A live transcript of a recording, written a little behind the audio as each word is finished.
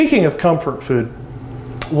Speaking of comfort food,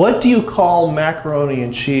 what do you call macaroni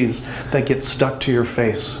and cheese that gets stuck to your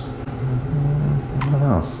face? I don't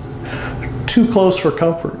know. Too close for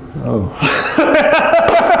comfort. Oh.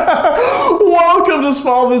 Welcome to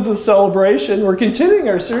Small Business Celebration. We're continuing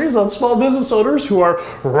our series on small business owners who are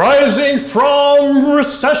rising from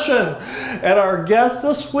recession. And our guest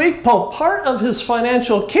this week, part of his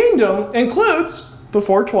financial kingdom, includes the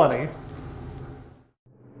 420.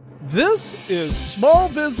 This is Small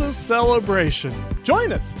Business Celebration.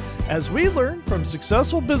 Join us as we learn from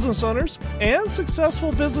successful business owners and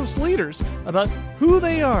successful business leaders about who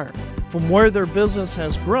they are, from where their business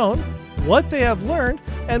has grown, what they have learned,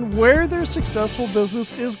 and where their successful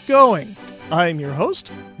business is going. I'm your host,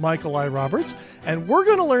 Michael I. Roberts, and we're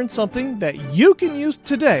going to learn something that you can use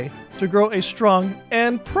today to grow a strong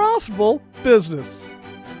and profitable business.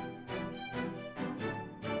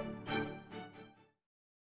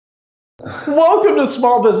 Welcome to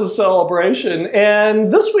Small Business Celebration,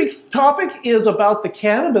 and this week's topic is about the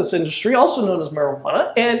cannabis industry, also known as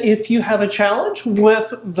marijuana. And if you have a challenge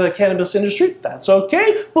with the cannabis industry, that's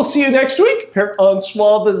okay. We'll see you next week here on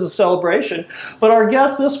Small Business Celebration. But our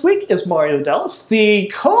guest this week is Mario Delis,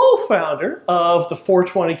 the co-founder of the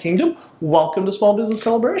 420 Kingdom. Welcome to Small Business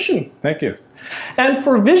Celebration. Thank you. And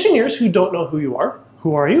for visionaries who don't know who you are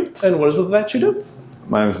you, and what is it that you do?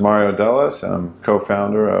 My name is Mario Delis, and I'm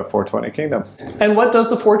co-founder of 420 Kingdom. And what does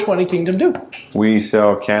the 420 Kingdom do? We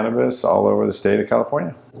sell cannabis all over the state of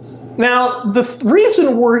California. Now, the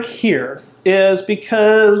reason we're here is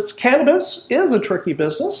because cannabis is a tricky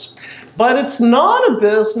business, but it's not a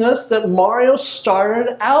business that Mario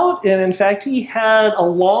started out in. In fact, he had a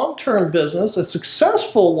long-term business, a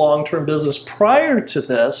successful long-term business prior to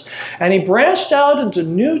this, and he branched out into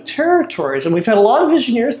new territories. And we've had a lot of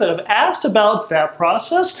visionaries that have asked about that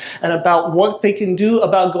process and about what they can do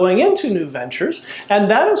about going into new ventures, and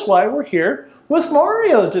that is why we're here with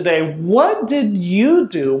Mario today. What did you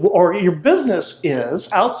do, or your business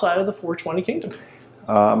is, outside of the 420 Kingdom?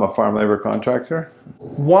 I'm a farm labor contractor.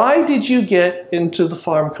 Why did you get into the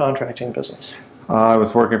farm contracting business? I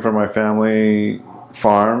was working for my family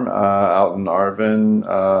farm out in Arvin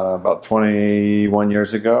about 21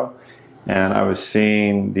 years ago, and I was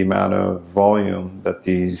seeing the amount of volume that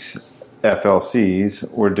these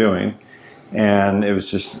FLCs were doing, and it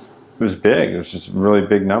was big. It was just really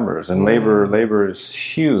big numbers, and labor is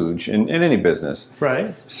huge in any business.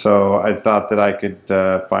 Right. So I thought that I could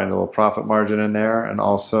find a little profit margin in there, and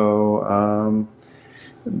also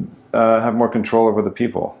have more control over the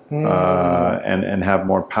people, and have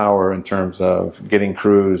more power in terms of getting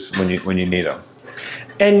crews when you need them.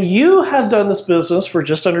 And you have done this business for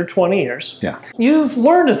just under 20 years. Yeah. You've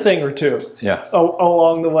learned a thing or two. Yeah.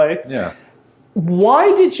 Along the way. Yeah.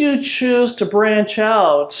 Why did you choose to branch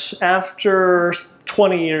out after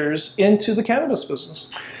 20 years into the cannabis business?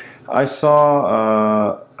 I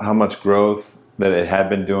saw how much growth that it had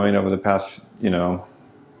been doing over the past,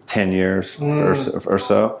 10 years or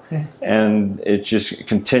so, and it just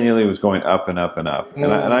continually was going up and up and up.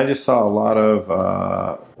 And I just saw a lot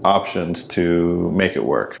of options to make it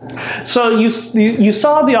work. So you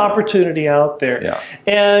saw the opportunity out there, Yeah.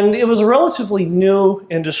 And it was a relatively new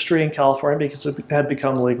industry in California because it had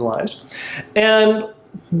become legalized. And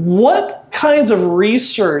what kinds of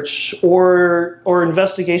research or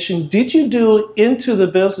investigation did you do into the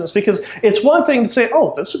business? Because it's one thing to say,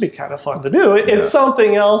 oh, this would be kind of fun to do. It's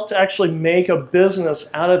something else to actually make a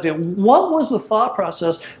business out of it. What was the thought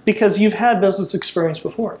process? Because you've had business experience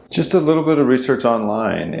before. Just a little bit of research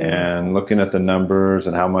online and looking at the numbers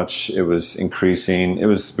and how much it was increasing. It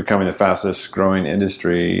was becoming the fastest growing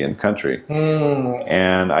industry in the country.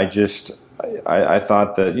 And I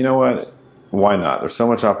thought that, you know what? Why not? There's so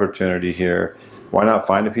much opportunity here. Why not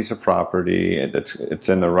find a piece of property it's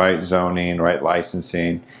in the right zoning, right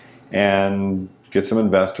licensing, and get some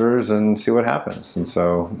investors and see what happens? And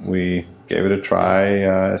so we gave it a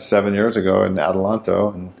try 7 years ago in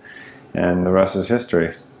Adelanto, and the rest is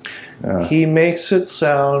history. He makes it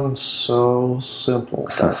sound so simple,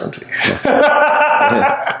 doesn't he?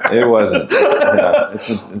 It wasn't. Yeah,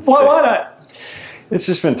 Why not? It's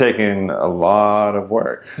just been taking a lot of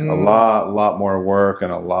work, a lot more work, and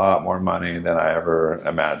a lot more money than I ever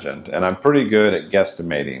imagined. And I'm pretty good at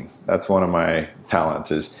guesstimating. That's one of my talents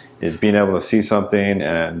is being able to see something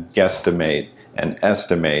and guesstimate and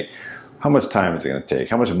estimate how much time is it going to take,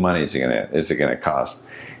 how much money is it going to cost.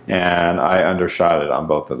 And I undershot it on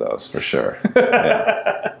both of those for sure.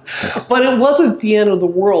 Yeah. But it wasn't the end of the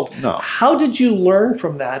world. No. How did you learn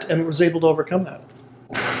from that and was able to overcome that?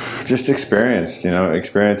 Just experience,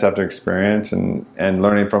 experience after experience, and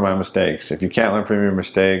learning from my mistakes. If you can't learn from your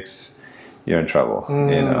mistakes, you're in trouble.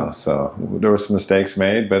 So there were some mistakes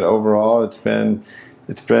made, but overall it's been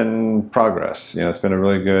progress. It's been a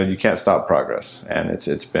really good. You can't stop progress, and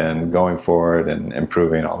it's been going forward and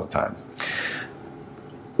improving all the time.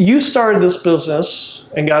 You started this business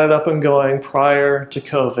and got it up and going prior to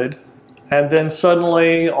COVID, and then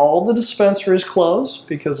suddenly all the dispensaries closed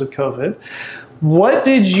because of COVID. What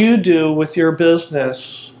did you do with your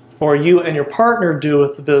business, or you and your partner do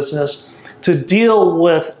with the business, to deal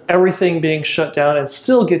with everything being shut down and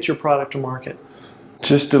still get your product to market?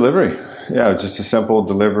 Just delivery. Yeah, just a simple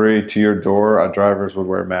delivery to your door. Our drivers would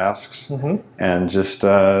wear masks, and just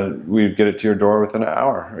we'd get it to your door within an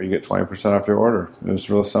hour, or you get 20% off your order. It was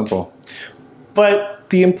real simple. But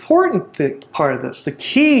the important part of this, the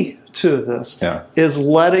key to this, is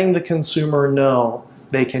letting the consumer know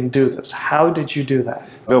they can do this. How did you do that?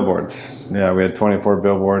 Billboards. Yeah, we had 24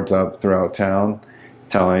 billboards up throughout town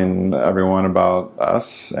telling everyone about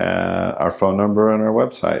us, our phone number, and our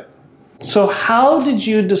website. So how did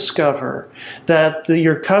you discover that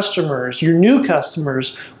your customers, your new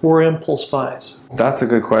customers, were impulse buys? That's a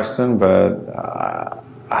good question, but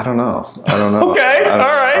I don't know. Okay, all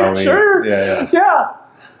right, sure. Yeah.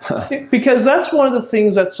 Because that's one of the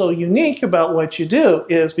things that's so unique about what you do,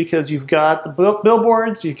 is because you've got the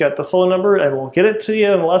billboards, you've got the phone number, and we'll get it to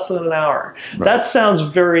you in less than an hour. Right. That sounds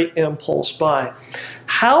very impulse buy.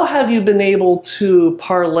 How have you been able to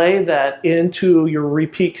parlay that into your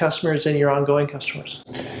repeat customers and your ongoing customers?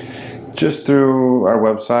 Just through our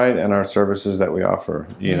website and our services that we offer.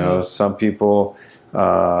 Some people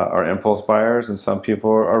are impulse buyers, and some people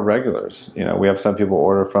are regulars. We have some people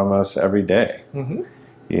order from us every day.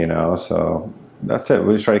 So that's it.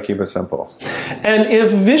 We just try to keep it simple. And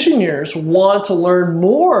if visionaries want to learn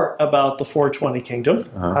more about the 420 Kingdom,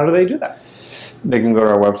 how do they do that? They can go to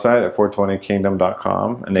our website at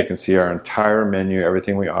 420kingdom.com, and they can see our entire menu,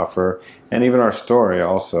 everything we offer, and even our story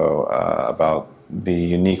also about the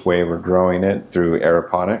unique way we're growing it through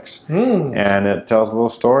aeroponics. And it tells a little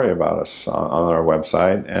story about us on our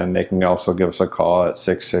website, and they can also give us a call at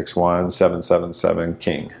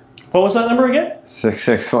 661-777-KING. What was that number again?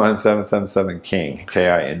 661-777-KING,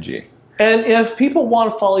 K-I-N-G. And if people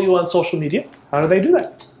want to follow you on social media, how do they do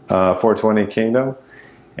that? 420 Kingdom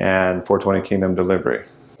and 420 Kingdom Delivery.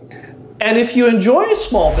 And if you enjoy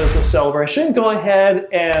Small Business Celebration, go ahead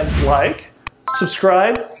and like,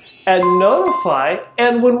 subscribe, and notify.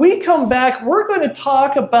 And when we come back, we're going to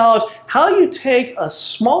talk about how you take a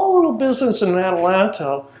small little business in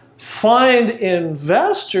Adelanto, find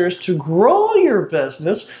investors to grow your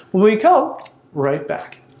business. When we come right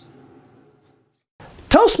back.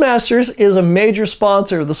 Toastmasters is a major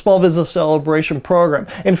sponsor of the Small Business Celebration program.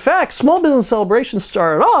 In fact, Small Business Celebration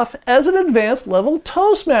started off as an advanced level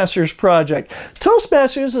Toastmasters project.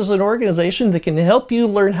 Toastmasters is an organization that can help you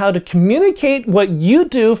learn how to communicate what you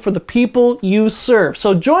do for the people you serve.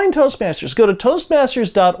 So join Toastmasters. Go to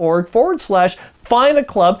toastmasters.org/find a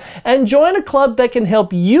club and join a club that can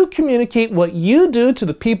help you communicate what you do to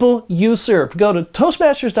the people you serve. Go to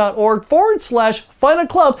toastmasters.org/find a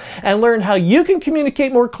club and learn how you can communicate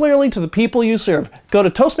more clearly to the people you serve. Go to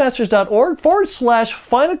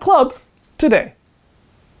toastmasters.org/find a club today.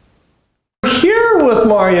 We're here with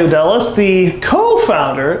Mario Delis, the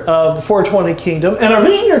co-founder of the 420 Kingdom, and our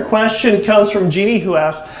visionary question comes from Jeannie, who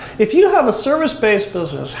asks, if you have a service-based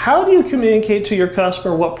business, how do you communicate to your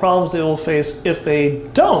customer what problems they will face if they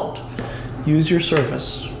don't use your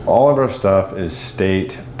service? All of our stuff is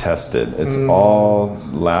state tested. It's all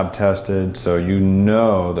lab tested, so you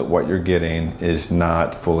know that what you're getting is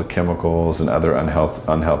not full of chemicals and other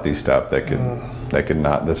unhealthy stuff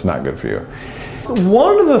that's not good for you.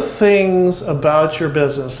 One of the things about your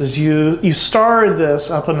business is you started this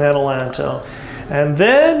up in Adelanto, and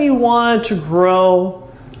then you wanted to grow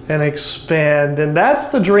and expand, and that's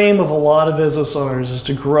the dream of a lot of business owners, is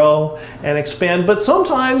to grow and expand, but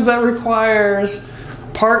sometimes that requires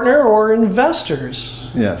partner or investors.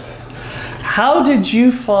 Yes. How did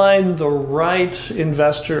you find the right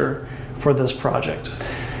investor for this project?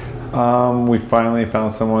 We finally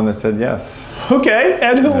found someone that said yes. Okay,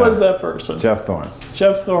 and who was that person? Jeff Thorne.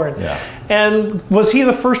 Jeff Thorne. Yeah. And was he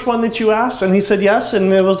the first one that you asked, and he said yes,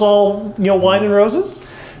 and it was all wine and roses?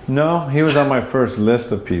 No, he was on my first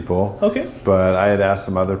list of people. Okay. But I had asked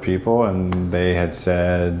some other people, and they had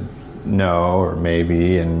said no or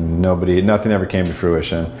maybe, and nothing ever came to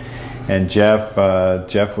fruition. And Jeff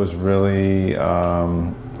was really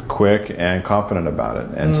quick and confident about it,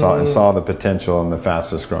 and saw the potential in the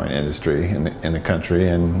fastest growing industry in the country,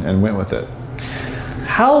 and went with it.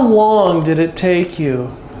 How long did it take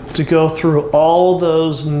you to go through all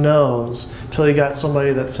those no's till you got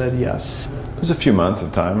somebody that said yes? It was a few months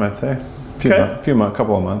of time, I'd say.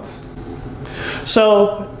 Couple of months.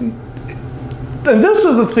 So, and this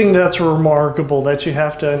is the thing that's remarkable that you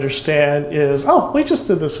have to understand is, oh, we just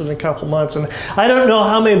did this in a couple months. And I don't know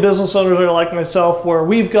how many business owners are like myself where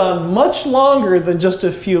we've gone much longer than just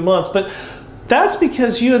a few months. But that's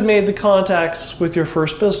because you had made the contacts with your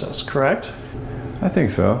first business, correct? I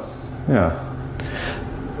think so, yeah.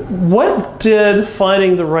 What did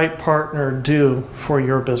finding the right partner do for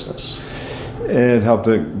your business? It helped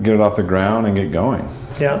to get it off the ground and get going.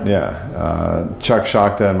 Yeah. Yeah. Chuck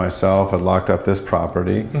Shakta and myself had locked up this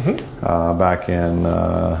property back in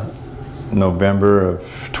November of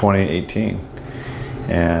 2018.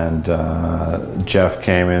 And Jeff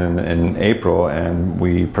came in April and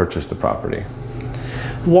we purchased the property.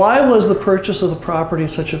 Why was the purchase of the property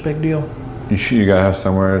such a big deal? You got to have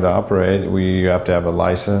somewhere to operate. You have to have a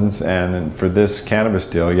license. And for this cannabis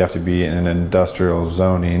deal, you have to be in an industrial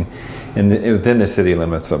zoning within the city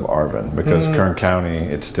limits of Arvin, because Kern County,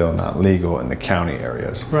 it's still not legal in the county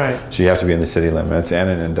areas. Right. So you have to be in the city limits and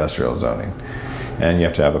in industrial zoning. And you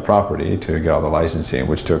have to have a property to get all the licensing,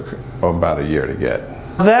 which took about a year to get.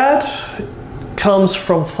 That comes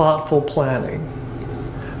from thoughtful planning.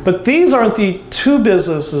 But these aren't the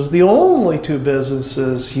only two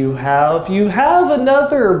businesses you have. You have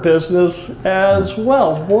another business as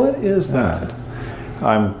well. What is that?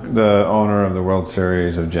 I'm the owner of the World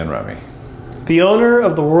Series of Gin Rummy. The owner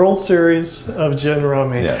of the World Series of Gin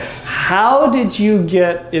Rummy. Yes. How did you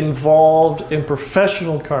get involved in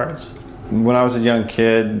professional cards? When I was a young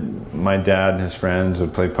kid, my dad and his friends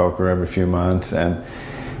would play poker every few months, and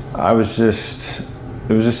it was just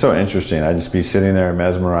so interesting. I'd just be sitting there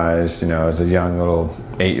mesmerized, as a young little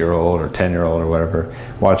 8-year-old or 10-year-old or whatever,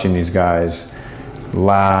 watching these guys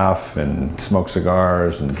laugh and smoke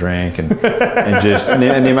cigars and drink and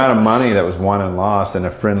the amount of money that was won and lost in a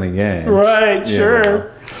friendly game. Right,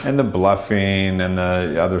 sure. And the bluffing and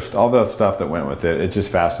all the stuff that went with it, it just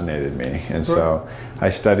fascinated me. And so I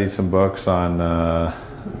studied some books on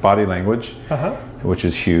body language, which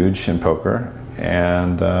is huge in poker,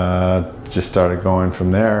 and just started going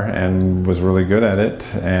from there and was really good at it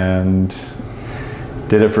and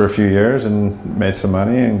did it for a few years and made some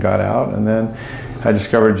money and got out. And then I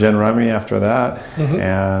discovered Gin Rummy after that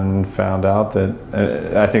and found out that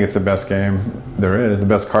I think it's the best game there is, the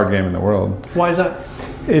best card game in the world. Why is that?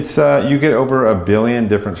 It's you get over 1 billion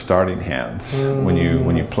different starting hands when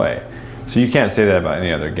you play. So you can't say that about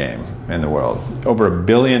any other game in the world. Over 1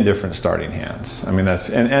 billion different starting hands. I mean, that's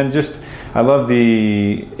and just I love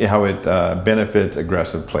how it benefits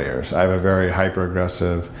aggressive players. I have a very hyper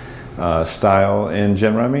aggressive style in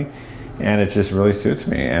Gin Rummy, and it just really suits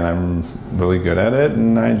me, and I'm really good at it,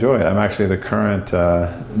 and I enjoy it. I'm actually the current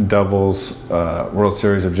doubles World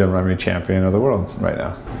Series of Gin Rummy champion of the world right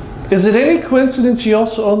now. Is it any coincidence you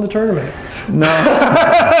also own the tournament? No.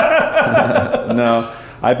 No.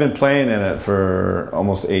 I've been playing in it for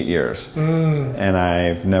almost 8 years, and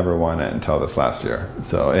I've never won it until this last year.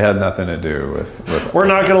 So it had nothing to do with We're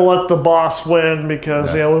not going to let the boss win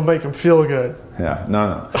because it would make him feel good. Yeah,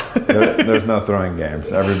 no. There's no throwing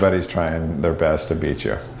games. Everybody's trying their best to beat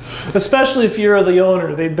you. Especially if you're the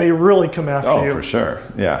owner, they really come after you. Oh, for sure.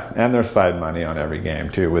 Yeah, and there's side money on every game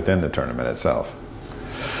too within the tournament itself.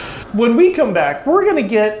 When we come back, we're going to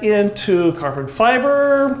get into carbon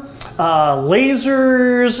fiber,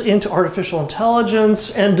 lasers, into artificial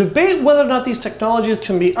intelligence, and debate whether or not these technologies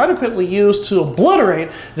can be adequately used to obliterate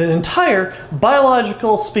an entire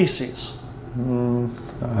biological species. You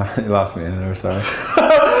lost me there, sorry.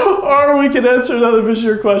 Or we can answer another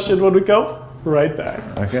Visioneer question when we come right back.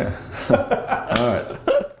 Okay. All right.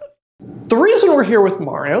 The reason we're here with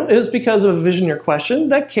Mario is because of a Visioneer question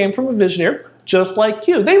that came from a Visioneer just like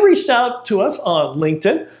you. They reached out to us on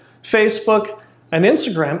LinkedIn, Facebook, and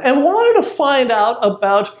Instagram and wanted to find out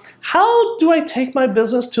about how do I take my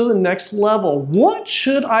business to the next level? What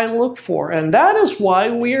should I look for? And that is why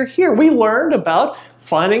we are here. We learned about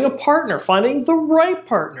finding a partner, finding the right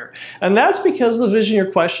partner. And that's because of the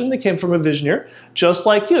Visioneer question that came from a Visioneer just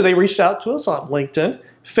like you. They reached out to us on LinkedIn,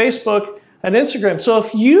 Facebook, and Instagram. So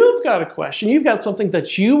if you've got a question, you've got something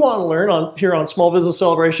that you want to learn here on Small Business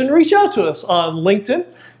Celebration, reach out to us on LinkedIn,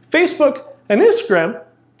 Facebook, and Instagram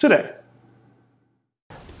today.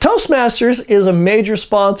 Toastmasters is a major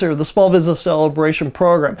sponsor of the Small Business Celebration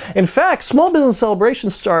program. In fact, Small Business Celebration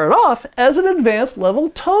started off as an advanced level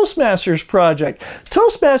Toastmasters project.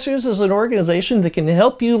 Toastmasters is an organization that can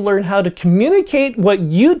help you learn how to communicate what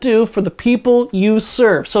you do for the people you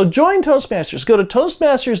serve. So join Toastmasters. Go to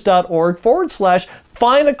toastmasters.org/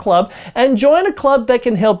 find a club and join a club that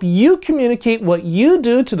can help you communicate what you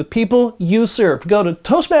do to the people you serve. Go to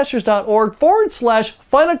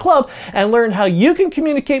Toastmasters.org/find a club and learn how you can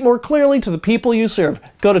communicate more clearly to the people you serve.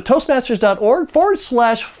 Go to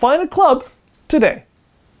Toastmasters.org/find a club today.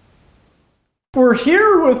 We're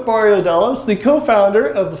here with Mario Delos, the co-founder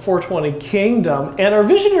of the 420 Kingdom, and our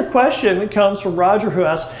visionary question comes from Roger, who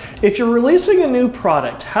asks, if you're releasing a new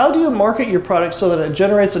product, how do you market your product so that it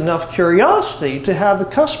generates enough curiosity to have the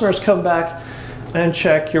customers come back and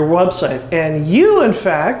check your website? And you, in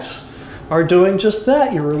fact, are doing just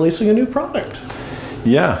that. You're releasing a new product.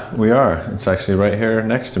 Yeah, we are. It's actually right here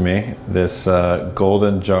next to me. This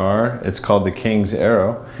golden jar. It's called the King's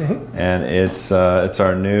Arrow, and it's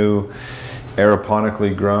our new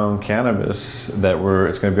aeroponically grown cannabis that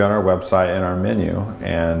it's going to be on our website and our menu,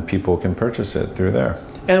 and people can purchase it through there.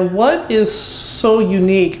 And what is so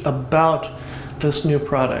unique about this new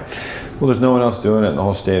product? Well, there's no one else doing it in the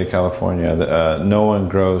whole state of California. No one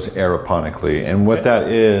grows aeroponically, and what that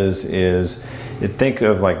is think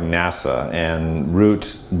of like NASA and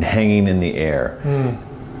roots hanging in the air.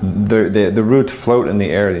 The roots float in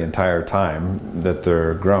the air the entire time that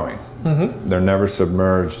they're growing. They're never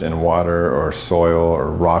submerged in water or soil or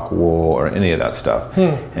rock wool or any of that stuff.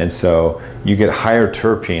 And so you get higher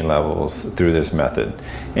terpene levels through this method.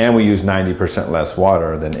 And we use 90% less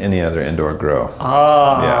water than any other indoor grow.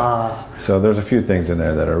 Yeah. So there's a few things in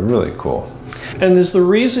there that are really cool. And is the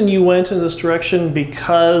reason you went in this direction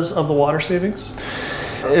because of the water savings?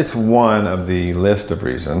 It's one of the list of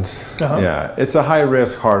reasons. Yeah. It's a high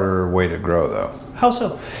risk, harder way to grow though. How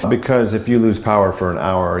so? Because if you lose power for an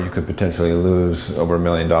hour, you could potentially lose over $1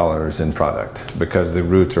 million in product because the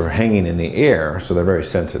roots are hanging in the air, so they're very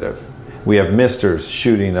sensitive. We have misters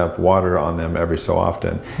shooting up water on them every so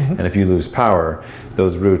often, and if you lose power,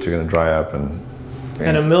 those roots are going to dry up and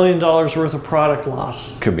 $1 million worth of product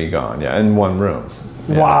loss could be gone. Yeah, in one room.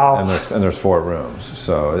 Yeah. Wow. And there's 4 rooms,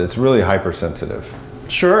 so it's really hypersensitive.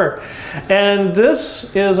 Sure. And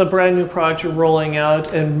this is a brand new product you're rolling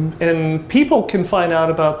out, and people can find out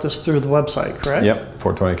about this through the website, correct? Yep,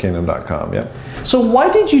 420kingdom.com, yep. So why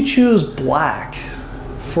did you choose black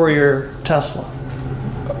for your Tesla?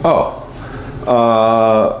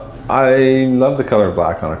 I love the color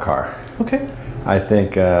black on a car. Okay. I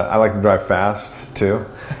think I like to drive fast too,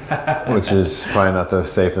 which is probably not the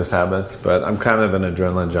safest habits, but I'm kind of an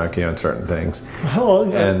adrenaline junkie on certain things. Oh,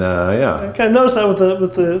 yeah. And yeah, I kind of noticed that with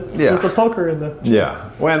the poker and the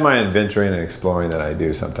Well, and my adventuring and exploring that I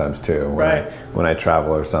do sometimes too. When I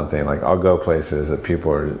travel or something, like I'll go places that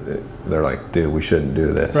they're like, dude, we shouldn't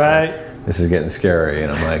do this. Right. This is getting scary,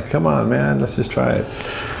 and I'm like, come on, man, let's just try it.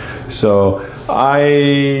 So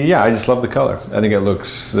I just love the color. I think it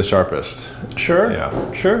looks the sharpest. Sure.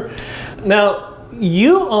 Yeah. Sure. Now,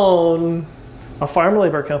 you own a farm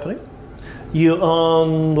labor company. You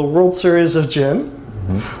own the World Series of Gin.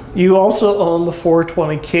 You also own the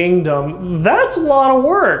 420 Kingdom. That's a lot of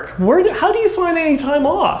work. How do you find any time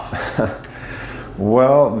off?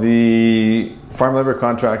 Well, the farm labor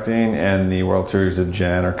contracting and the World Series of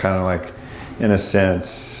Gin are kind of like, in a sense,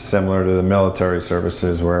 similar to the military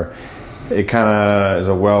services, where it kind of is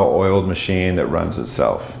a well-oiled machine that runs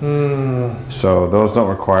itself. So those don't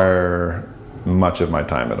require much of my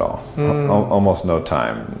time at all. Almost no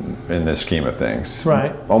time in this scheme of things.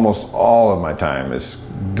 Right. Almost all of my time is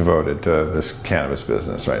devoted to this cannabis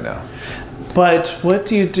business right now. But what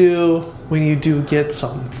do you do when you do get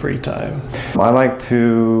some free time? I like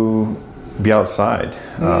to be outside.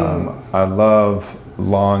 I love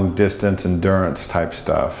long distance endurance type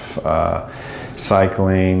stuff.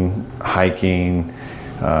 Cycling, hiking.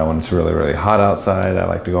 When it's really, really hot outside, I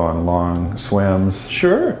like to go on long swims.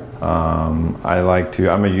 Sure. I'm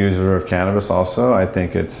a user of cannabis also. I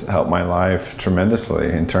think it's helped my life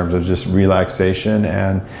tremendously in terms of just relaxation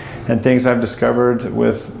and things I've discovered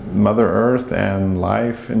with Mother Earth and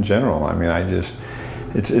life in general. I mean,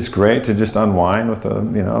 it's great to just unwind with a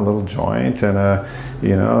little joint and a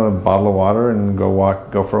bottle of water and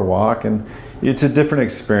go for a walk, and it's a different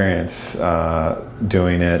experience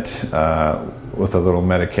doing it with a little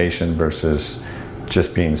medication versus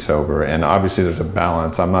just being sober. And obviously there's a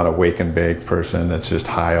balance. I'm not a wake and bake person that's just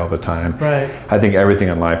high all the time. Right. I think everything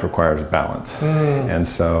in life requires balance. And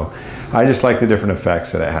so I just like the different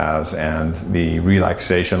effects that it has and the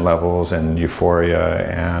relaxation levels and euphoria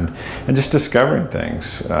and just discovering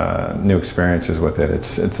things, new experiences with it.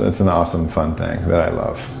 It's an awesome, fun thing that I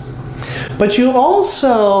love. But you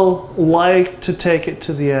also like to take it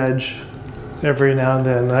to the edge every now and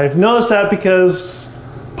then. I've noticed that because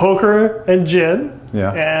poker and gin,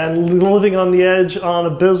 and living on the edge on a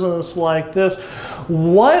business like this.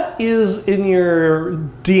 What is in your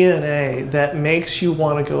DNA that makes you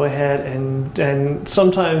want to go ahead and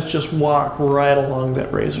sometimes just walk right along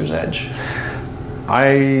that razor's edge?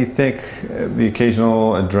 I think the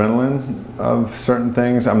occasional adrenaline of certain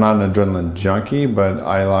things. I'm not an adrenaline junkie, but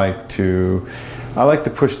I like to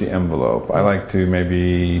push the envelope. I like to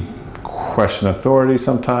maybe question authority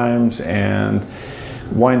sometimes, and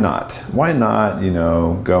why not? Why not,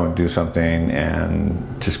 go and do something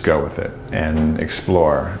and just go with it and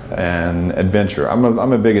explore and adventure. I'm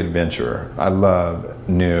a big adventurer. I love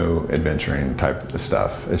new adventuring type of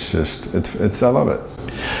stuff. I love it.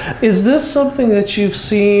 Is this something that you've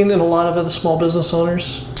seen in a lot of other small business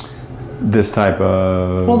owners? This type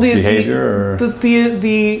of behavior?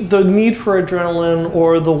 The need for adrenaline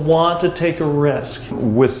or the want to take a risk?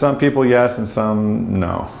 With some people, yes, and some,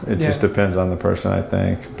 no. It just depends on the person, I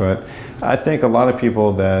think. But I think a lot of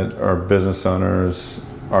people that are business owners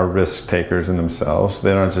are risk takers in themselves.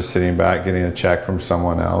 They're not just sitting back getting a check from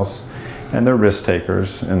someone else. And they're risk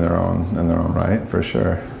takers in their own right, for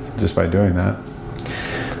sure, just by doing that.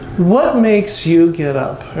 What makes you get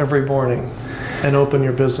up every morning and open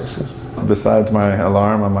your businesses? Besides my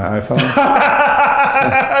alarm on my iPhone?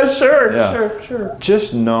 Sure.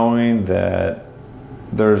 Just knowing that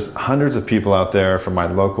there's hundreds of people out there from my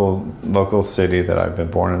local city that I've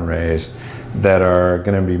been born and raised that are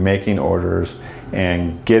going to be making orders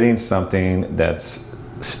and getting something that's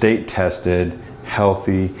state tested,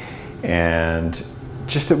 healthy, and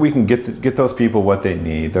just that we can get those people what they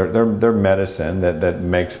need, their medicine that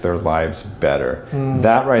makes their lives better.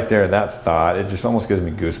 That right there, that thought, it just almost gives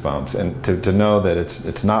me goosebumps. And to know that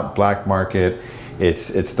it's not black market,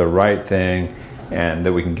 it's the right thing, and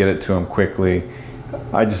that we can get it to them quickly.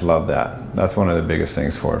 I just love that. That's one of the biggest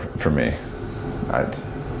things for me.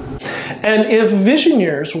 And if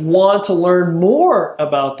visionaries want to learn more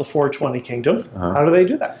about the 420 Kingdom, how do they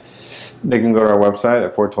do that? They can go to our website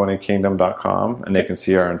at 420kingdom.com, and they can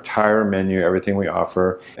see our entire menu, everything we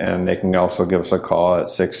offer, and they can also give us a call at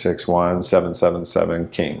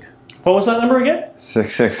 661-777-KING. What was that number again?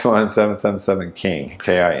 661-777-KING,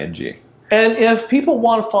 K-I-N-G. And if people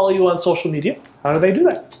want to follow you on social media, how do they do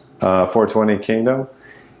that? 420 Kingdom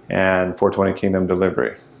and 420 Kingdom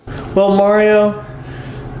Delivery. Well, Mario,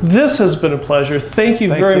 this has been a pleasure. Thank you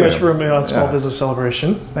very much for being on Small Business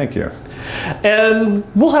Celebration. Thank you. And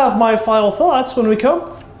we'll have my final thoughts when we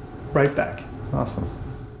come right back. Awesome.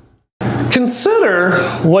 Consider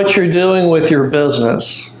what you're doing with your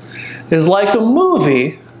business is like a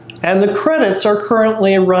movie and the credits are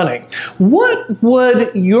currently running. What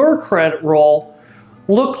would your credit roll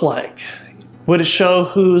look like? Would it show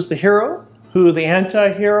who's the hero, who the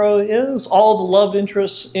anti-hero is, all the love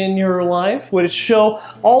interests in your life? Would it show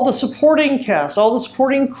all the supporting cast, all the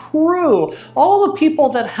supporting crew, all the people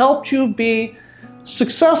that helped you be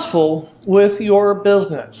successful with your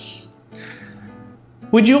business?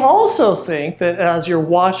 Would you also think that as you're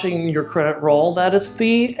watching your credit roll that it's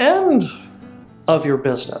the end of your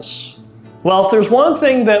business? Well, if there's one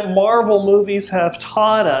thing that Marvel movies have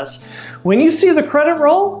taught us, when you see the credit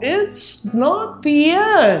roll, it's not the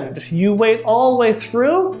end. You wait all the way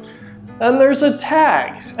through, and there's a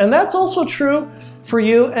tag. And that's also true for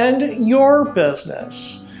you and your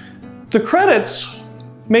business. The credits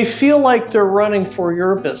may feel like they're running for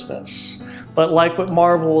your business, but like what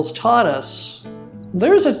Marvel has taught us,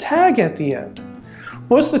 there's a tag at the end.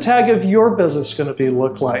 What's the tag of your business going to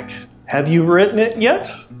look like? Have you written it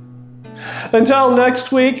yet? Until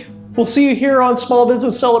next week, we'll see you here on Small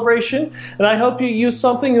Business Celebration, and I hope you use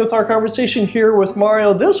something with our conversation here with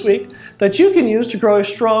Mario this week that you can use to grow a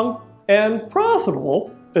strong and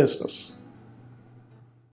profitable business.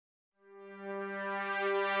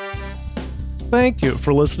 Thank you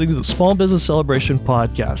for listening to the Small Business Celebration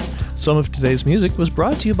podcast. Some of today's music was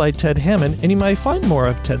brought to you by Ted Hammond, and you may find more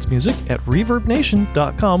of Ted's music at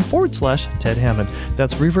reverbnation.com/Ted Hammond.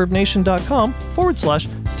 That's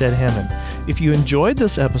reverbnation.com/Ted Hammond. If you enjoyed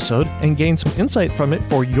this episode and gained some insight from it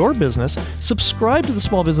for your business, subscribe to the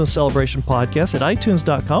Small Business Celebration podcast at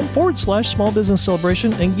itunes.com/Small Business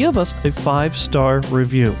Celebration and give us a 5-star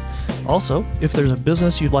review. Also, if there's a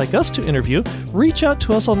business you'd like us to interview, reach out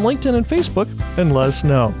to us on LinkedIn and Facebook and let us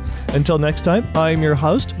know. Until next time, I'm your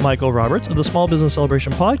host, Michael Roberts of the Small Business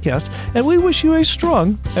Celebration podcast, and we wish you a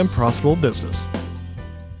strong and profitable business.